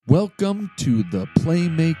Welcome to the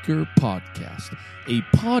Playmaker Podcast, a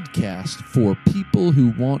podcast for people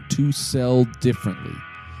who want to sell differently.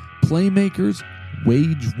 Playmakers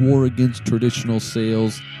wage war against traditional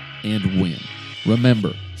sales and win.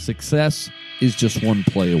 Remember, success is just one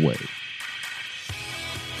play away.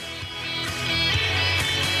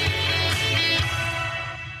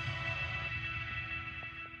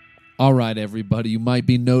 All right, everybody, you might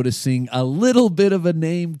be noticing a little bit of a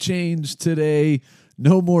name change today.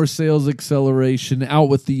 No more sales acceleration, out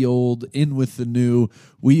with the old, in with the new.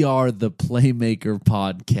 We are the Playmaker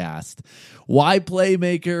Podcast. Why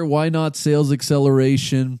Playmaker? Why not sales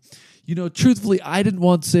acceleration? You know, truthfully, I didn't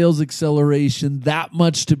want sales acceleration that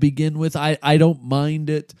much to begin with. I don't mind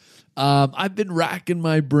it. I've been racking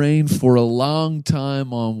my brain for a long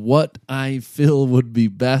time on what I feel would be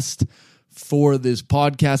best for this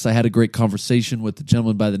podcast. I had a great conversation with a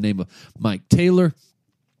gentleman by the name of Mike Taylor.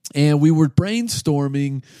 And we were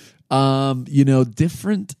brainstorming,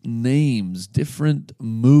 different names, different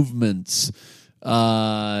movements. We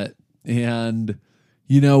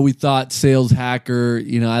thought sales hacker,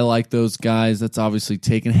 I like those guys. That's obviously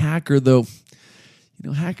taken. Hacker, though,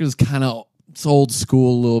 hacker's kind of, it's old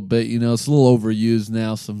school a little bit. It's a little overused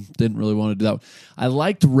now, so didn't really want to do that. I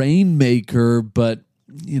liked Rainmaker, but,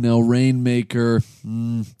 Rainmaker,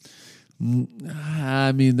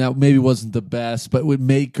 that maybe wasn't the best, but with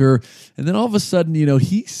Maker. And then all of a sudden,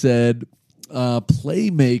 he said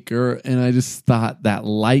Playmaker, and I just thought that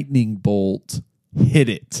lightning bolt hit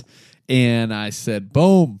it. And I said,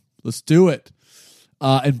 boom, let's do it.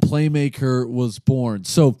 And Playmaker was born.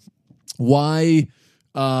 So why,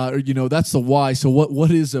 that's the why. So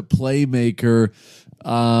what is a Playmaker?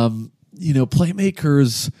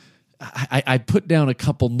 Playmakers, I put down a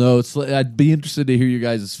couple notes. I'd be interested to hear you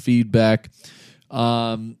guys' feedback.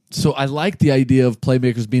 So I like the idea of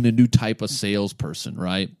Playmakers being a new type of salesperson,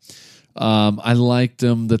 right? I liked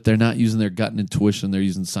them that they're not using their gut and intuition. They're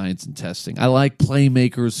using science and testing. I like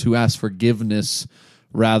Playmakers who ask forgiveness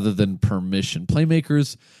rather than permission.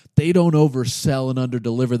 Playmakers, they don't oversell and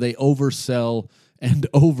underdeliver. They oversell and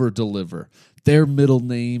overdeliver. Their middle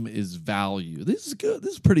name is value. This is good.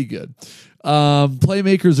 This is pretty good.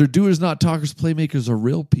 Playmakers are doers, not talkers. Playmakers are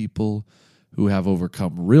real people who have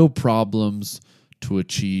overcome real problems to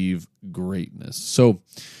achieve greatness. So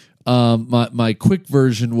my quick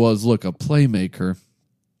version was, look, a Playmaker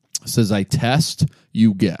says, I test,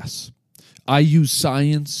 you guess. I use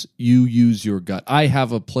science, you use your gut. I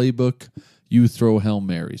have a playbook, you throw Hail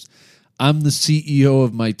Marys. I'm the CEO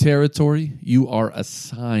of my territory. You are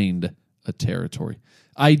assigned a territory.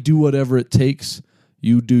 I do whatever it takes.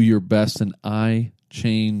 You do your best, and I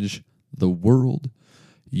change the world.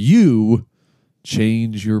 You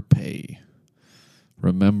change your pay.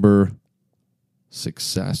 Remember,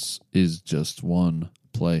 success is just one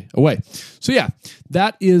play away. So yeah,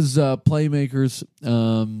 that is Playmakers.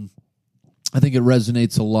 I think it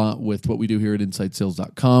resonates a lot with what we do here at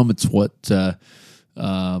InsideSales.com. It's what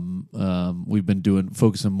we've been doing,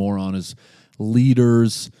 focusing more on is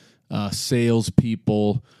leaders,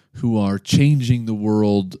 salespeople who are changing the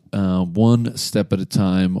world one step at a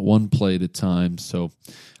time, one play at a time. So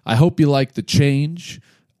I hope you like the change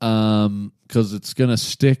because it's going to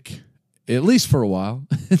stick at least for a while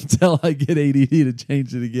until I get ADD to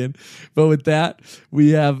change it again. But with that,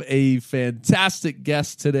 we have a fantastic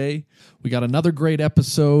guest today. We got another great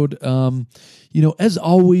episode. As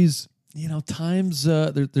always, times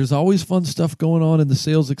there's always fun stuff going on in the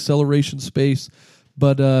sales acceleration space.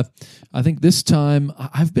 But I think this time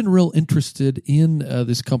I've been real interested in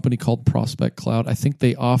this company called Prospect Cloud. I think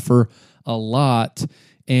they offer a lot,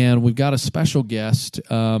 and we've got a special guest,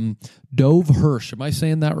 DovHirsch. Am I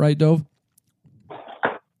saying that right, Dov?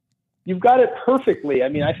 You've got it perfectly. I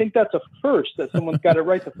mean, I think that's a first, that someone's got it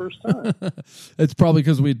right the first time. It's probably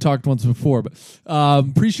because we had talked once before, but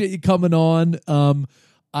appreciate you coming on.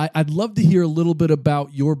 I'd love to hear a little bit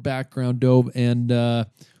about your background, Dov, and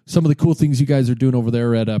some of the cool things you guys are doing over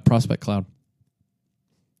there at Prospect Cloud.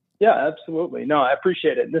 Yeah, absolutely. No, I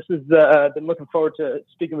appreciate it. This is been looking forward to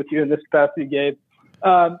speaking with you in this capacity, Gabe.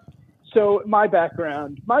 So my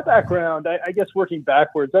background, I guess working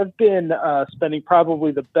backwards, I've been spending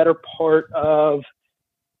probably the better part of,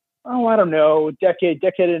 decade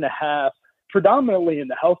and a half, predominantly in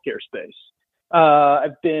the healthcare space.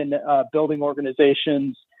 I've been building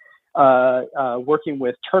organizations, working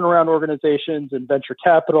with turnaround organizations and venture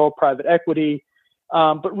capital, private equity,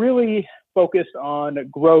 but really focused on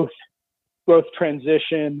growth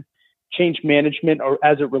transition, change management, or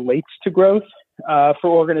as it relates to growth for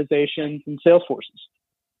organizations and sales forces.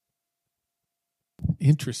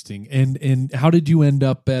 Interesting. And how did you end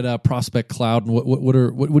up at Prospect Cloud? And what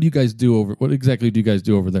do you guys do over? What exactly do you guys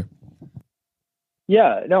do over there?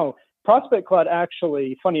 Yeah, no, Prospect Cloud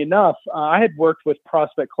actually, funny enough, I had worked with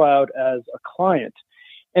Prospect Cloud as a client.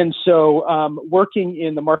 And so working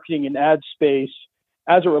in the marketing and ad space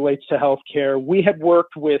as it relates to healthcare, we had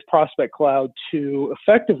worked with Prospect Cloud to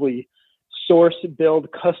effectively source, build,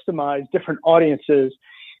 customize different audiences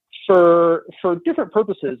for different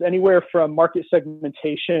purposes, anywhere from market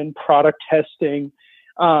segmentation, product testing,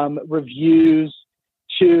 reviews,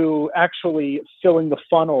 to actually filling the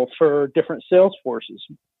funnel for different sales forces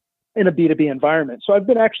in a B2B environment. So I've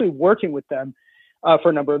been actually working with them for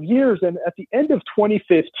a number of years. And at the end of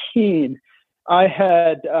 2015, I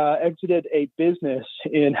had exited a business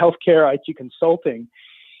in healthcare IT consulting.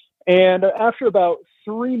 And after about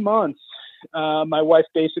 3 months, my wife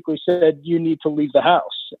basically said, "You need to leave the house."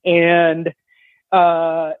 And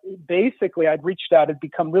basically, I'd reached out and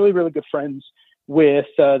become really, really good friends with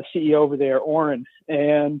the CEO over there, Oren.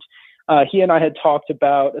 And he and I had talked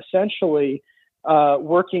about essentially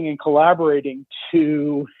working and collaborating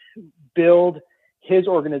to build his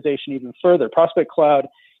organization even further. Prospect Cloud,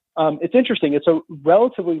 it's interesting. It's a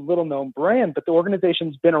relatively little known brand, but the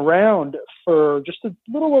organization's been around for just a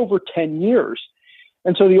little over 10 years.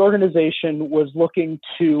 And so the organization was looking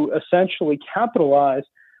to essentially capitalize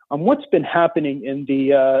on what's been happening in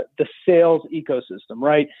the sales ecosystem,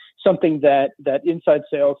 right? Something that Inside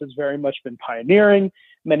Sales has very much been pioneering.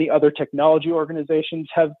 Many other technology organizations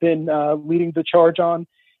have been leading the charge on.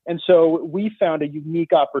 And so we found a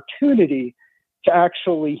unique opportunity to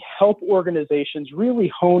actually help organizations really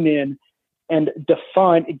hone in and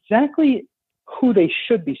define exactly who they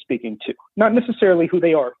should be speaking to, not necessarily who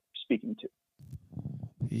they are speaking to.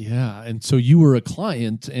 Yeah, and so you were a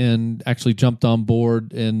client and actually jumped on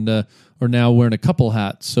board and are now wearing a couple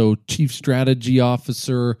hats. So Chief Strategy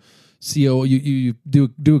Officer, COO, you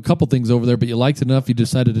do a couple things over there, but you liked it enough, you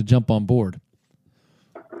decided to jump on board.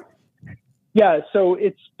 Yeah, so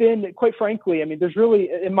it's been, quite frankly, I mean, there's really,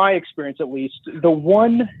 in my experience at least, the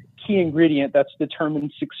one key ingredient that's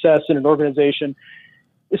determined success in an organization,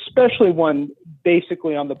 especially one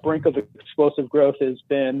basically on the brink of explosive growth, has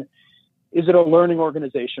been, is it a learning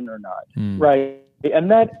organization or not, right?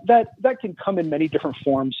 And that can come in many different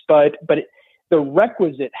forms, but the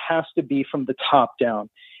requisite has to be from the top down.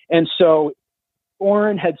 And so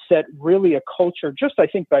Oren had set really a culture, just I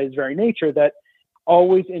think by his very nature, that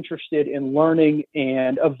always interested in learning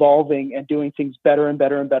and evolving and doing things better and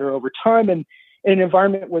better and better over time. And in an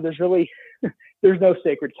environment where there's no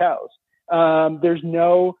sacred cows. There's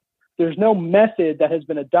no method that has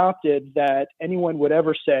been adopted that anyone would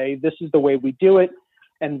ever say, this is the way we do it,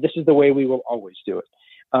 and this is the way we will always do it.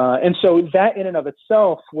 And so that in and of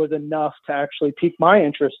itself was enough to actually pique my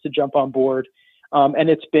interest to jump on board.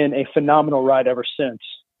 And it's been a phenomenal ride ever since.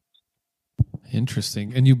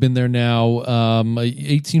 Interesting. And you've been there now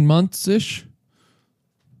 18 months-ish?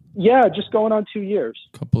 Yeah, just going on 2 years.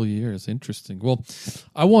 Couple of years. Interesting. Well,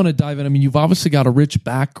 I want to dive in. I mean, you've obviously got a rich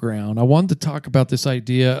background. I wanted to talk about this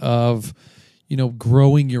idea of,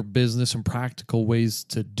 growing your business and practical ways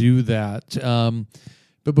to do that.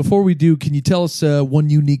 But before we do, can you tell us one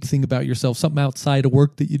unique thing about yourself, something outside of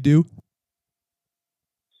work that you do?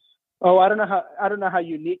 Oh, I don't know how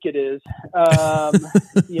unique it is. I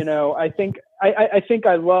think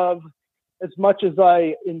I love, as much as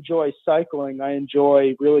I enjoy cycling, I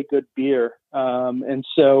enjoy really good beer. And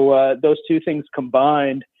so those two things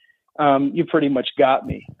combined, you pretty much got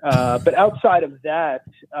me. But outside of that,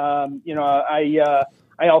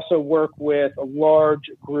 I also work with a large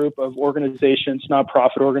group of organizations,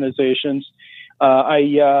 nonprofit organizations.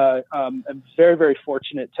 I am very, very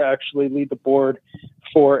fortunate to actually lead the board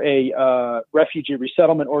for a refugee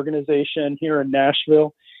resettlement organization here in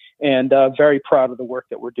Nashville, and very proud of the work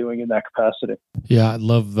that we're doing in that capacity. Yeah, I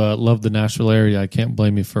love the Nashville area. I can't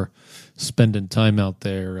blame you for spending time out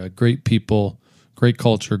there. Great people, great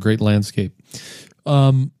culture, great landscape.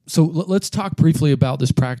 So let's talk briefly about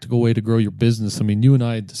this practical way to grow your business. I mean, you and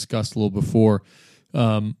I had discussed a little before.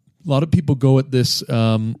 A lot of people go at this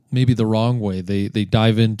maybe the wrong way. They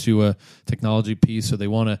dive into a technology piece, or they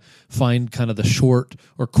want to find kind of the short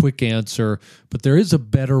or quick answer. But there is a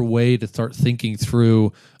better way to start thinking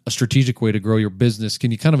through a strategic way to grow your business. Can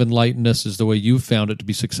you kind of enlighten us as the way you've found it to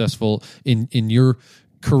be successful in your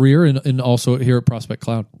career and also here at Prospect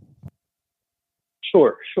Cloud?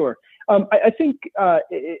 Sure. I think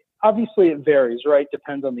obviously it varies, right?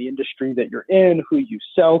 Depends on the industry that you're in, who you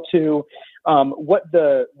sell to, what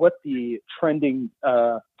the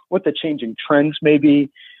changing trends may be.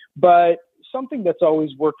 But something that's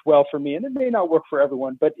always worked well for me, and it may not work for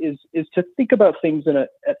everyone, but is to think about things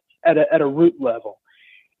at a root level.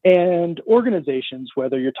 And organizations,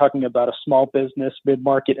 whether you're talking about a small business,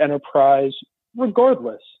 mid-market enterprise,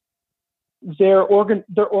 regardless, they're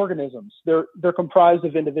organisms. They're comprised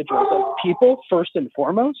of individuals, of people first and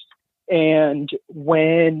foremost. And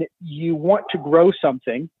when you want to grow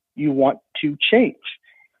something, you want to change.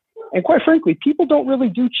 And quite frankly, people don't really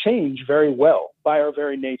do change very well by our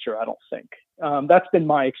very nature, I don't think. That's been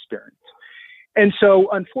my experience. And so,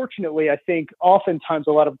 unfortunately, I think oftentimes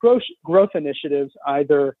a lot of growth initiatives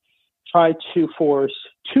either try to force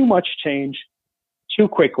too much change too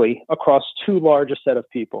quickly across too large a set of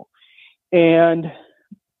people. And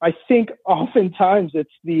I think oftentimes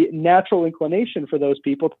it's the natural inclination for those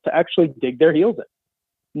people to actually dig their heels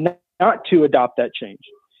in, not to adopt that change.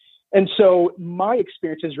 And so my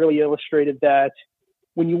experience has really illustrated that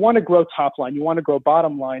when you want to grow top line, you want to grow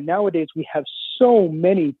bottom line, nowadays we have so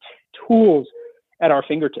many tools at our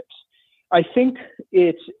fingertips. I think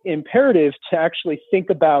it's imperative to actually think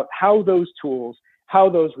about how those tools, how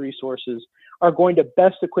those resources are going to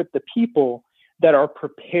best equip the people that are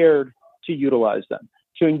prepared to utilize them,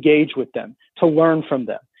 to engage with them, to learn from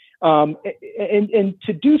them, and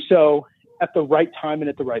to do so at the right time and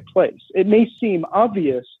at the right place. It may seem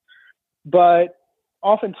obvious, but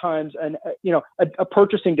oftentimes a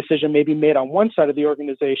purchasing decision may be made on one side of the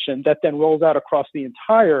organization that then rolls out across the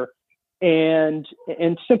entire, and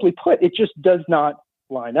simply put, it just does not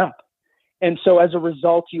line up. And so as a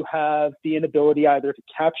result, you have the inability either to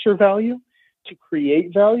capture value, to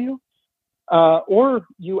create value, or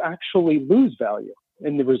you actually lose value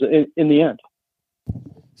in the end.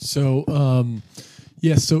 So,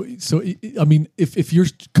 So I mean, if you're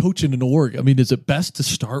coaching an org, I mean, is it best to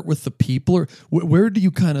start with the people, or where do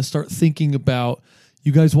you kind of start thinking about?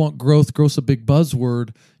 You guys want growth. Growth's a big buzzword.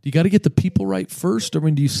 Do you got to get the people right first, or I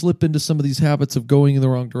mean, do you slip into some of these habits of going in the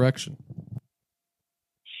wrong direction?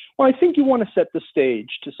 Well, I think you want to set the stage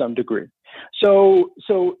to some degree. So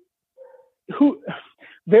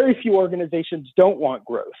very few organizations don't want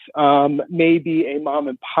growth. Maybe a mom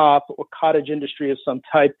and pop or cottage industry of some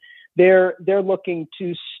type. They're looking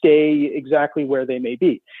to stay exactly where they may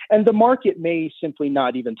be. And the market may simply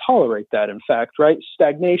not even tolerate that, in fact, right?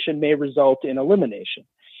 Stagnation may result in elimination.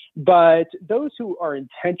 But those who are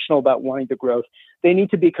intentional about wanting to growth, they need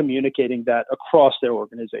to be communicating that across their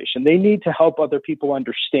organization. They need to help other people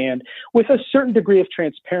understand with a certain degree of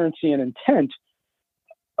transparency and intent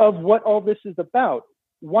of what all this is about.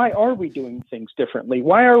 Why are we doing things differently?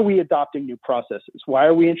 Why are we adopting new processes? Why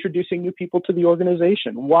are we introducing new people to the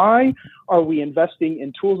organization? Why are we investing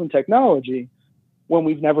in tools and technology when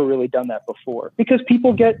we've never really done that before? Because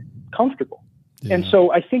people get comfortable. Yeah. And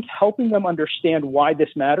so I think helping them understand why this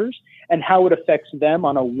matters and how it affects them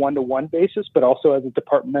on a one-to-one basis, but also as a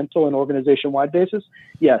departmental and organization-wide basis,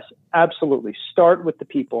 yes, absolutely. Start with the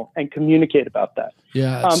people and communicate about that.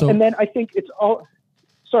 Yeah. And then I think it's all...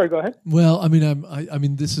 Sorry, go ahead. Well, I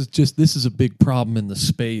mean, this is a big problem in the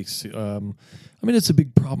space. I mean, it's a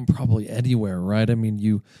big problem probably anywhere, right? I mean,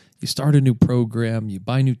 you start a new program, you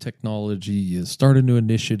buy new technology, you start a new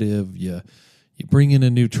initiative, you bring in a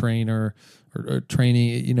new trainer or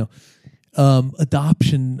trainee.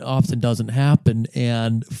 Adoption often doesn't happen,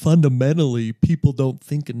 and fundamentally, people don't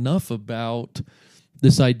think enough about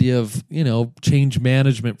this idea of, change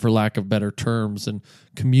management, for lack of better terms, and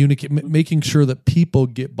making sure that people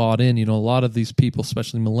get bought in. A lot of these people,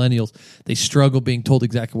 especially millennials, they struggle being told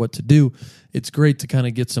exactly what to do. It's great to kind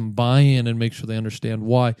of get some buy-in and make sure they understand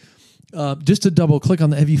why. Just to double click on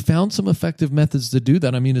that, have you found some effective methods to do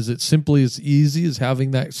that? I mean, is it simply as easy as having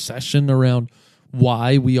that session around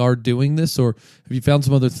why we are doing this, or have you found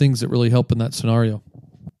some other things that really help in that scenario?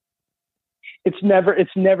 It's never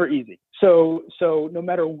easy. So no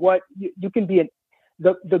matter what, you can be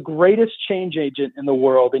the greatest change agent in the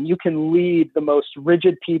world, and you can lead the most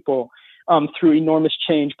rigid people through enormous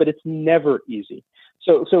change, but it's never easy.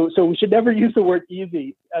 So we should never use the word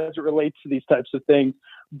easy as it relates to these types of things.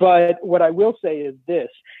 But what I will say is this: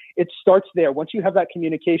 it starts there. Once you have that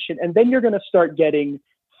communication, and then you're going to start getting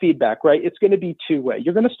feedback, right? It's going to be two-way.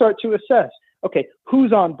 You're going to start to assess, okay,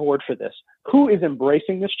 who's on board for this? Who is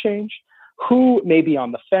embracing this change? Who may be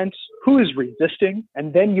on the fence, who is resisting,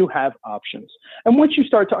 and then you have options. And once you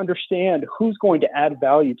start to understand who's going to add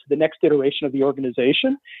value to the next iteration of the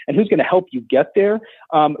organization and who's going to help you get there,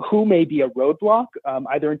 who may be a roadblock,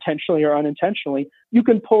 either intentionally or unintentionally, you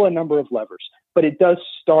can pull a number of levers. But it does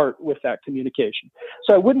start with that communication.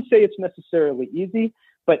 So I wouldn't say it's necessarily easy,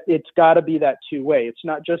 but it's got to be that two-way. It's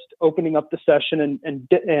not just opening up the session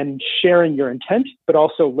and sharing your intent, but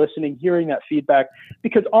also listening, hearing that feedback.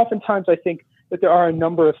 Because oftentimes I think that there are a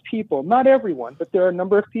number of people, not everyone, but there are a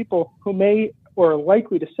number of people who may or are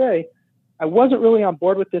likely to say, I wasn't really on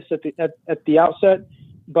board with this at the outset,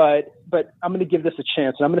 but I'm going to give this a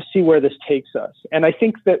chance, and I'm going to see where this takes us. And I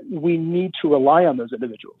think that we need to rely on those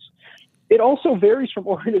individuals. It also varies from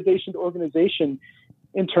organization to organization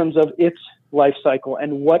in terms of its life cycle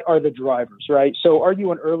and what are the drivers, right? So are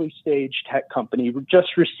you an early stage tech company who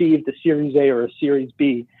just received a Series A or a Series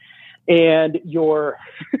B, and your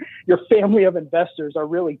family of investors are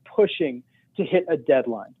really pushing to hit a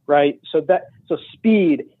deadline, right? So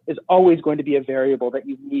speed is always going to be a variable that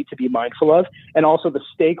you need to be mindful of. And also the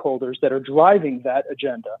stakeholders that are driving that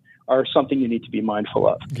agenda are something you need to be mindful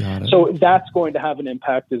of. Got it. So that's going to have an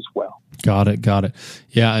impact as well. Got it.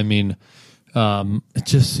 Yeah, I mean, it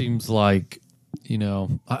just seems like,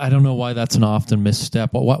 I don't know why that's an often misstep.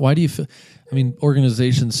 Why do you feel,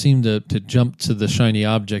 organizations seem to jump to the shiny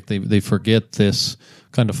object. They forget this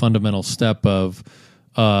kind of fundamental step of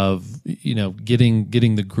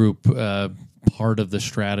getting the group part of the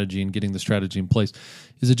strategy and getting the strategy in place.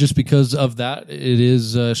 Is it just because of that it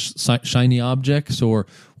is shiny objects, or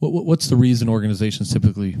what's the reason organizations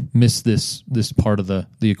typically miss this part of the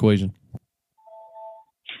equation?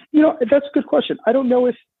 That's a good question. I don't know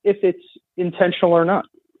if it's intentional or not.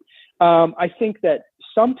 I think that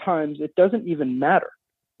sometimes it doesn't even matter,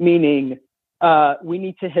 meaning we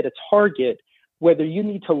need to hit a target. Whether you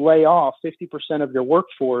need to lay off 50% of your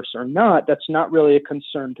workforce or not, that's not really a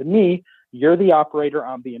concern to me. You're the operator,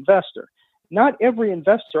 I'm the investor. Not every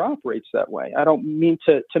investor operates that way. I don't mean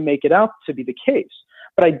to make it out to be the case,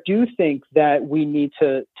 but I do think that we need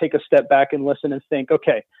to take a step back and listen and think,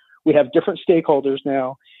 okay, we have different stakeholders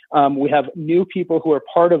now. We have new people who are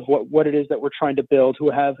part of what it is that we're trying to build, who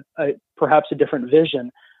have perhaps a different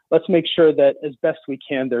vision. Let's make sure that as best we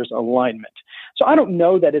can, there's alignment. So I don't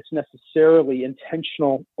know that it's necessarily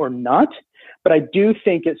intentional or not, but I do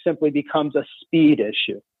think it simply becomes a speed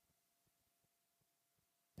issue.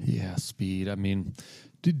 Yeah, speed.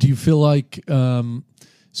 Do you feel like,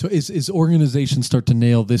 so as organizations start to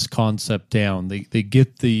nail this concept down, they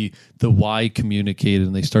get the why communicated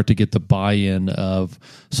and they start to get the buy-in of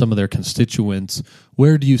some of their constituents,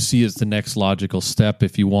 where do you see as the next logical step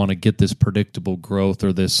if you want to get this predictable growth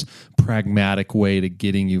or this pragmatic way to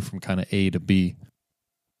getting you from kind of A to B?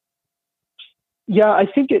 Yeah, I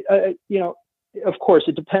think of course,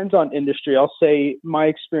 it depends on industry. I'll say my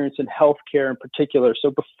experience in healthcare in particular.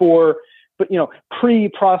 So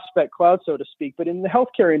pre-prospect cloud, so to speak. But in the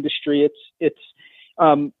healthcare industry, it's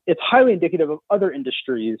highly indicative of other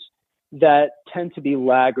industries that tend to be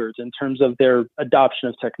laggards in terms of their adoption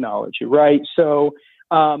of technology, right? So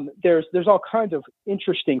there's all kinds of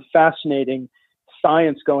interesting, fascinating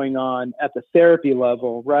science going on at the therapy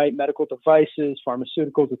level, right? Medical devices,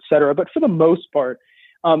 pharmaceuticals, et cetera. But for the most part,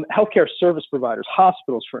 healthcare service providers,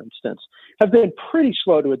 hospitals, for instance, have been pretty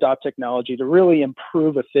slow to adopt technology to really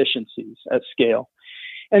improve efficiencies at scale.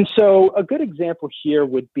 And so a good example here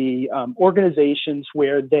would be organizations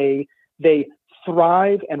where they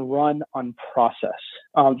thrive and run on process.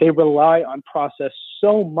 They rely on process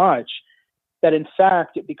so much that, in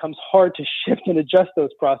fact, it becomes hard to shift and adjust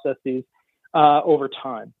those processes over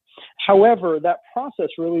time. However, that process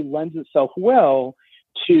really lends itself well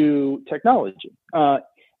to technology.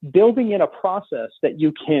 Building in a process that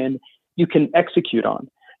you can execute on,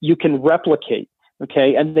 you can replicate,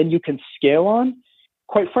 okay, and then you can scale on,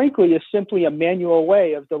 quite frankly, is simply a manual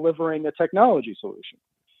way of delivering a technology solution.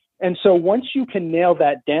 And so once you can nail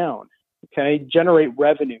that down, okay, generate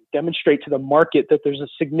revenue, demonstrate to the market that there's a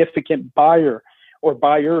significant buyer or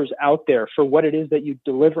buyers out there for what it is that you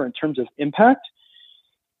deliver in terms of impact,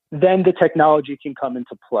 then the technology can come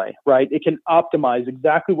into play, right? It can optimize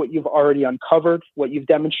exactly what you've already uncovered, what you've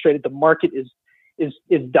demonstrated the market is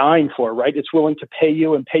dying for, right? It's willing to pay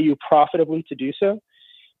you and pay you profitably to do so.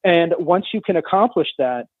 And once you can accomplish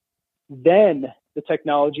that, then the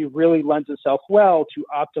technology really lends itself well to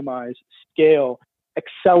optimize, scale,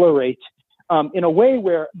 accelerate, in a way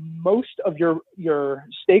where most of your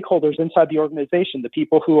stakeholders inside the organization, the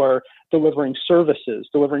people who are delivering services,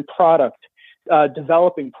 delivering product,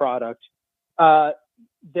 developing product,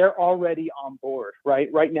 they're already on board, right?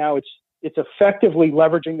 Right now, it's effectively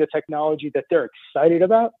leveraging the technology that they're excited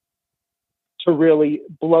about to really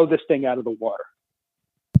blow this thing out of the water.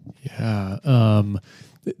 Yeah.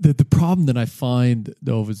 The problem that I find,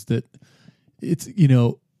 though, is that it's,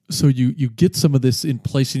 so you get some of this in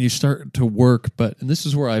place and you start to work, and this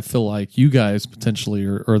is where I feel like you guys potentially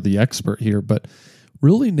are the expert here, but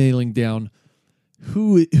really nailing down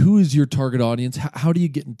who is your target audience? How do you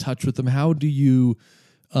get in touch with them? How do you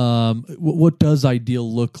what does ideal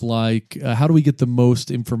look like? How do we get the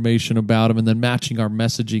most information about them, and then matching our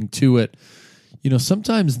messaging to it?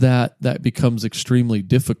 Sometimes that becomes extremely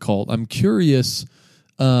difficult. I'm curious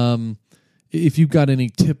if you've got any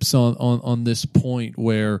tips on this point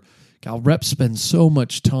where reps spend so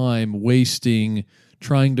much time wasting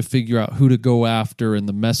trying to figure out who to go after and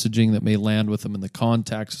the messaging that may land with them and the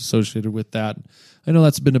contacts associated with that. I know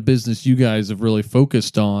that's been a business you guys have really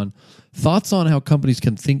focused on. Thoughts on how companies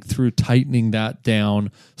can think through tightening that down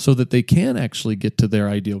so that they can actually get to their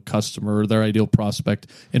ideal customer or their ideal prospect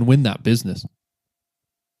and win that business?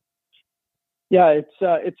 Yeah,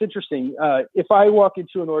 it's interesting. If I walk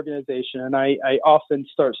into an organization and I often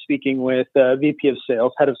start speaking with VP of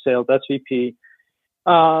sales, head of sales, SVP,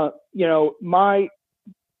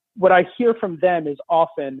 what I hear from them is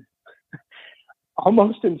often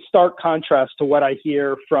almost in stark contrast to what I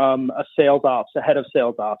hear from a head of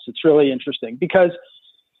sales ops. It's really interesting because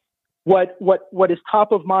what is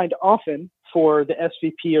top of mind often for the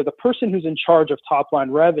SVP or the person who's in charge of top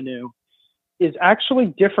line revenue is actually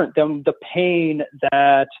different than the pain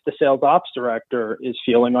that the sales ops director is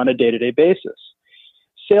feeling on a day-to-day basis.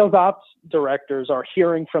 Sales ops directors are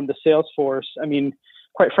hearing from the sales force,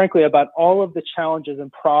 quite frankly, about all of the challenges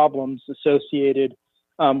and problems associated.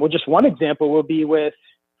 Just one example will be with,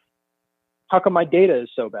 how come my data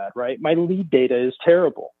is so bad, right? My lead data is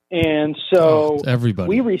terrible. And so everybody.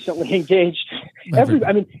 We recently engaged,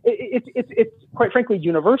 it's quite frankly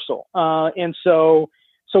universal. And so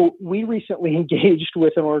we recently engaged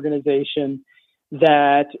with an organization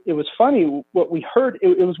that it was funny what we heard.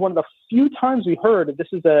 It was one of the few times we heard, this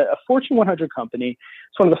is a Fortune 100 company.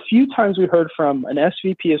 It's one of the few times we heard from an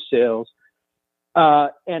SVP of sales.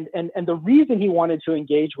 And the reason he wanted to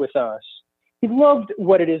engage with us, he loved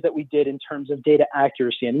what it is that we did in terms of data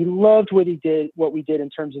accuracy. And he loved what we did in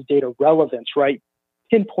terms of data relevance, right?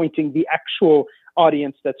 Pinpointing the actual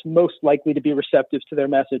audience that's most likely to be receptive to their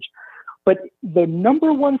message. But the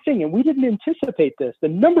number one thing, and we didn't anticipate this, the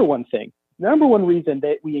number one reason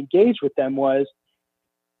that we engaged with them was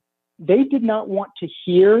they did not want to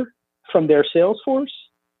hear from their sales force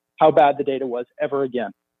how bad the data was ever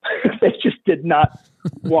again. They just did not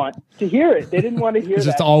want to hear it. They didn't want to hear it's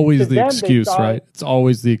that. It's always the excuse, right? It's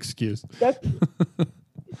always the excuse. That's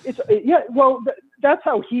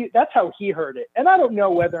how he heard it. And I don't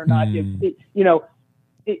know whether or not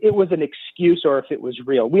it was an excuse or if it was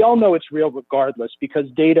real. We all know it's real regardless because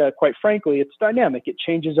data, quite frankly, it's dynamic. It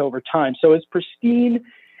changes over time. So as pristine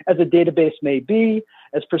as a database may be,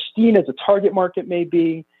 as pristine as a target market may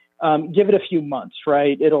be, give it a few months,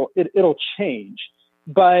 right? It'll change.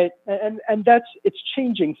 But it's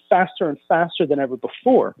changing faster and faster than ever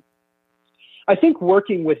before. I think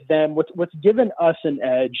working with them, what's given us an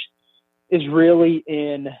edge is really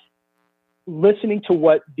in listening to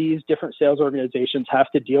what these different sales organizations have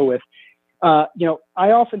to deal with. I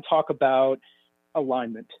often talk about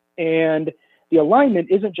alignment, and the alignment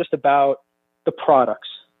isn't just about the products,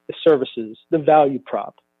 the services, the value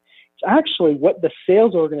prop. It's actually what the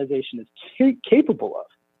sales organization is capable of.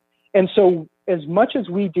 And so as much as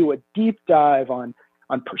we do a deep dive on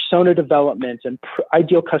persona development and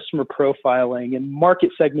ideal customer profiling and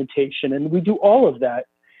market segmentation, and we do all of that,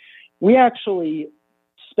 we actually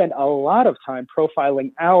spend a lot of time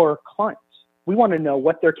profiling our clients. We want to know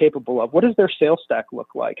what they're capable of. What does their sales stack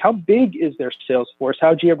look like? How big is their sales force?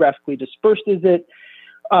 How geographically dispersed is it?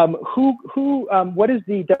 What is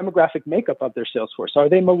the demographic makeup of their sales force? Are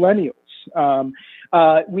they millennials?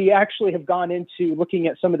 We actually have gone into looking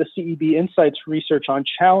at some of the CEB Insights research on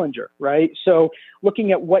Challenger, right? So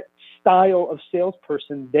looking at what style of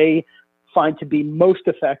salesperson they find to be most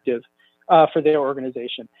effective for their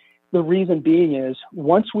organization. The reason being is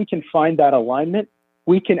once we can find that alignment,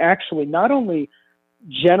 we can actually not only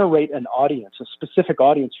generate an audience, a specific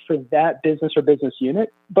audience for that business or business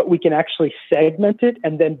unit, but we can actually segment it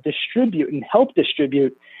and then distribute and help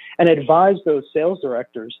distribute and advise those sales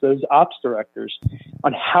directors, those ops directors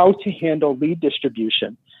on how to handle lead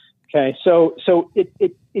distribution. Okay. So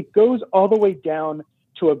it goes all the way down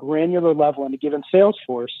to a granular level in a given sales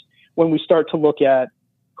force when we start to look at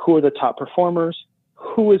who are the top performers,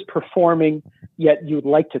 who is performing, yet you'd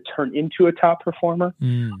like to turn into a top performer,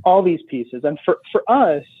 all these pieces. And for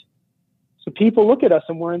us, so people look at us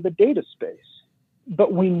and we're in the data space,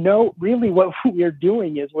 but we know really what we're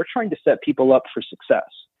doing is we're trying to set people up for success.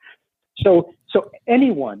 So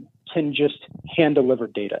anyone can just hand deliver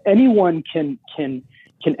data. Anyone can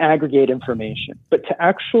aggregate information, but to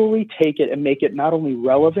actually take it and make it not only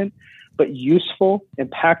relevant, but useful,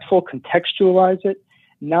 impactful, contextualize it,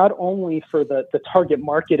 not only for the target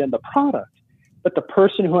market and the product, but the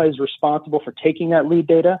person who is responsible for taking that lead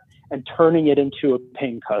data and turning it into a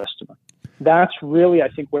paying customer. That's really, I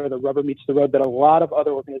think, where the rubber meets the road that a lot of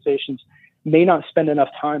other organizations may not spend enough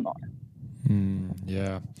time on.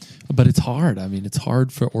 Yeah, but it's hard. I mean, it's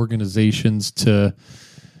hard for organizations to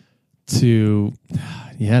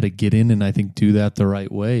get in and I think do that the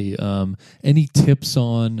right way. Any tips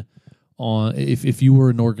on if you were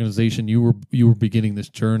an organization, you were beginning this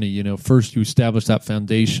journey, first you establish that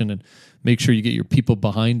foundation and make sure you get your people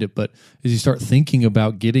behind it. But as you start thinking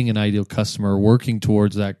about getting an ideal customer or working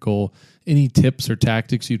towards that goal, any tips or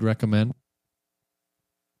tactics you'd recommend?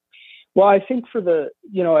 Well, I think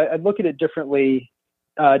I look at it differently,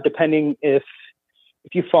 depending if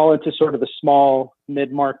you fall into sort of the small,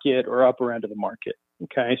 mid-market or upper end of the market.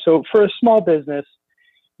 Okay. So for a small business,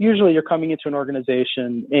 usually you're coming into an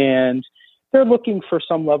organization and they're looking for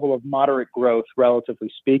some level of moderate growth,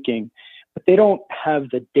 relatively speaking, but they don't have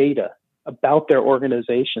the data about their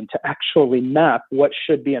organization to actually map what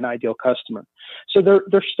should be an ideal customer. So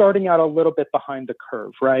they're starting out a little bit behind the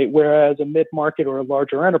curve, right? Whereas a mid-market or a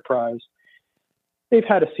larger enterprise, they've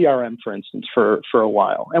had a CRM, for instance, for a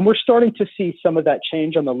while. And we're starting to see some of that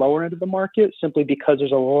change on the lower end of the market simply because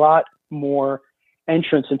there's a lot more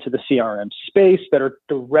entrants into the CRM space that are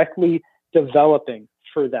directly developing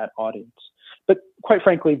for that audience. But quite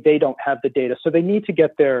frankly, they don't have the data. So they need to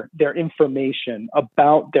get their information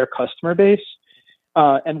about their customer base.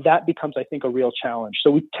 And that becomes, I think, a real challenge.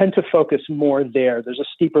 So we tend to focus more there. There's a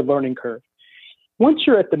steeper learning curve. Once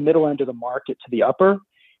you're at the middle end of the market to the upper,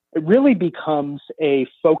 it really becomes a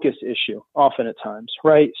focus issue often at times,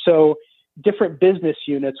 right? So different business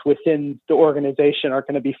units within the organization are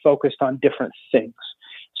going to be focused on different things.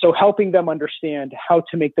 So helping them understand how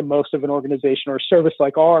to make the most of an organization or a service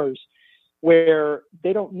like ours, where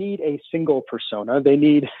they don't need a single persona. They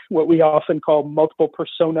need what we often call multiple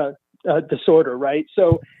persona disorder, right?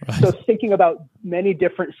 So thinking about many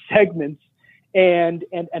different segments and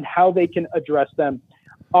how they can address them.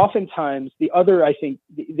 Oftentimes, the other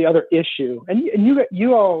issue, and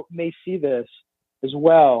you all may see this as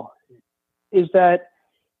well, is that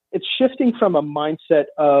it's shifting from a mindset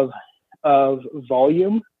of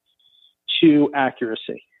volume to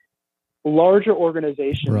accuracy. Larger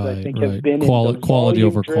organizations, right, I think, have been in the quality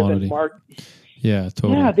over quantity. Yeah,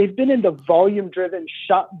 totally. Yeah, they've been in the volume-driven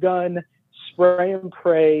shotgun spray and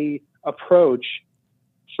pray approach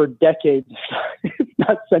for decades, if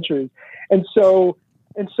not centuries. And so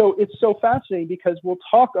it's so fascinating because we'll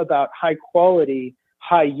talk about high quality,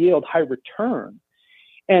 high yield, high return.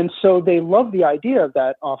 And so they love the idea of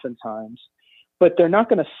that oftentimes, but they're not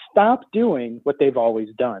going to stop doing what they've always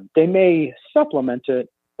done. They may supplement it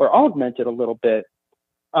or augment it a little bit.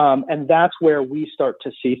 And that's where we start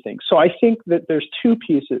to see things. So I think that there's two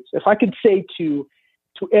pieces. If I could say to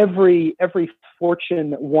every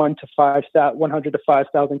Fortune 100 to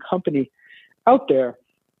 5,000 company out there,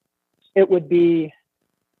 it would be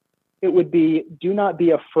do not be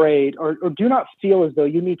afraid or do not feel as though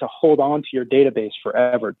you need to hold on to your database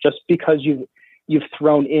forever just because you've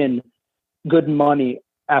thrown in good money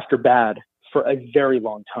after bad for a very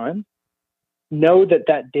long time. Know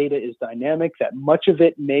that data is dynamic, that much of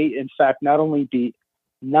it may, in fact, not only be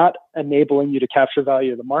not enabling you to capture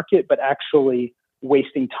value of the market, but actually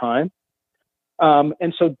wasting time.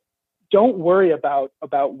 And so don't worry about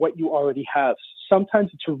what you already have.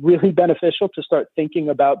 Sometimes it's really beneficial to start thinking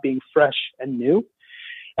about being fresh and new.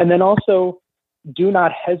 And then also, do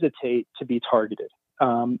not hesitate to be targeted.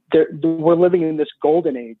 We're living in this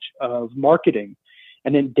golden age of marketing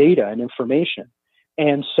and in data and information.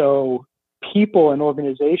 And so people and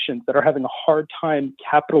organizations that are having a hard time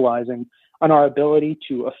capitalizing on our ability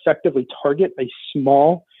to effectively target a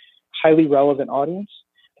small, highly relevant audience,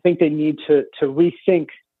 I think they need to rethink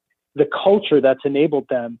the culture that's enabled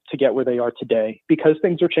them to get where they are today, because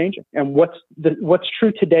things are changing. And what's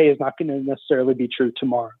true today is not going to necessarily be true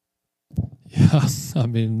tomorrow. Yeah, I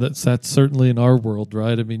mean, that's certainly in our world,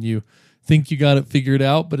 right? I mean, you think you got it figured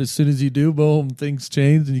out, but as soon as you do, boom, things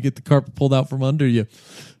change and you get the carpet pulled out from under you.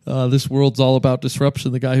 This world's all about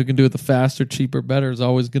disruption. The guy who can do it the faster, cheaper, better is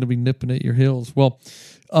always going to be nipping at your heels. Well,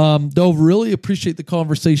 Dov, really appreciate the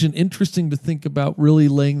conversation. Interesting to think about really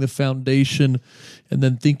laying the foundation and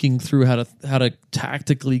then thinking through how to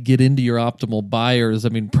tactically get into your optimal buyers. I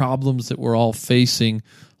mean, problems that we're all facing,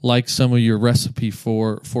 like some of your recipe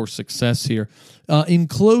for success here. In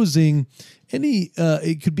closing,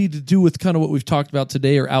 it could be to do with kind of what we've talked about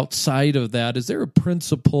today or outside of that. Is there a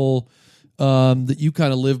principle that you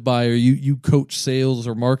kind of live by, or you coach sales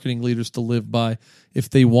or marketing leaders to live by if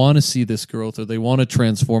they want to see this growth or they want to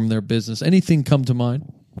transform their business? Anything come to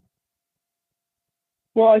mind?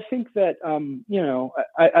 Well, I think that,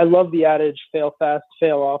 I love the adage, fail fast,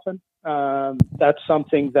 fail often. That's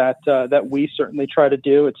something that we certainly try to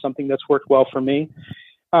do. It's something that's worked well for me.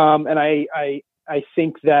 And I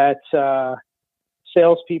think that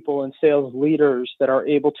salespeople and sales leaders that are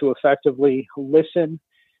able to effectively listen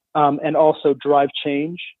and also drive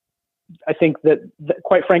change, I think that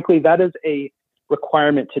quite frankly, that is a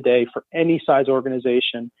requirement today for any size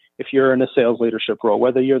organization. If you're in a sales leadership role,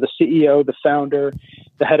 whether you're the CEO, the founder,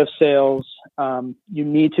 the head of sales, you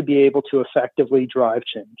need to be able to effectively drive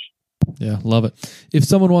change. Yeah, love it. If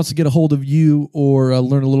someone wants to get a hold of you or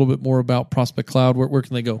learn a little bit more about Prospect Cloud, where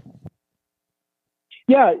can they go?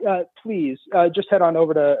 Yeah, please just head on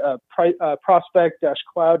over to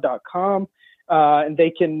prospect-cloud.com, and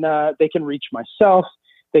they can reach myself.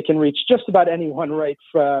 They can reach just about anyone right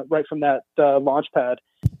from that launch pad.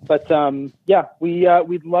 But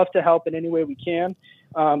we'd love to help in any way we can.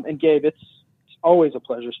 And Gabe, it's always a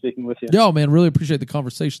pleasure speaking with you. Yo, man, really appreciate the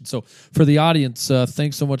conversation. So for the audience,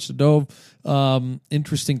 thanks so much to Dov.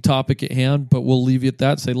 Interesting topic at hand, but we'll leave you at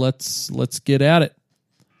that. Say let's get at it.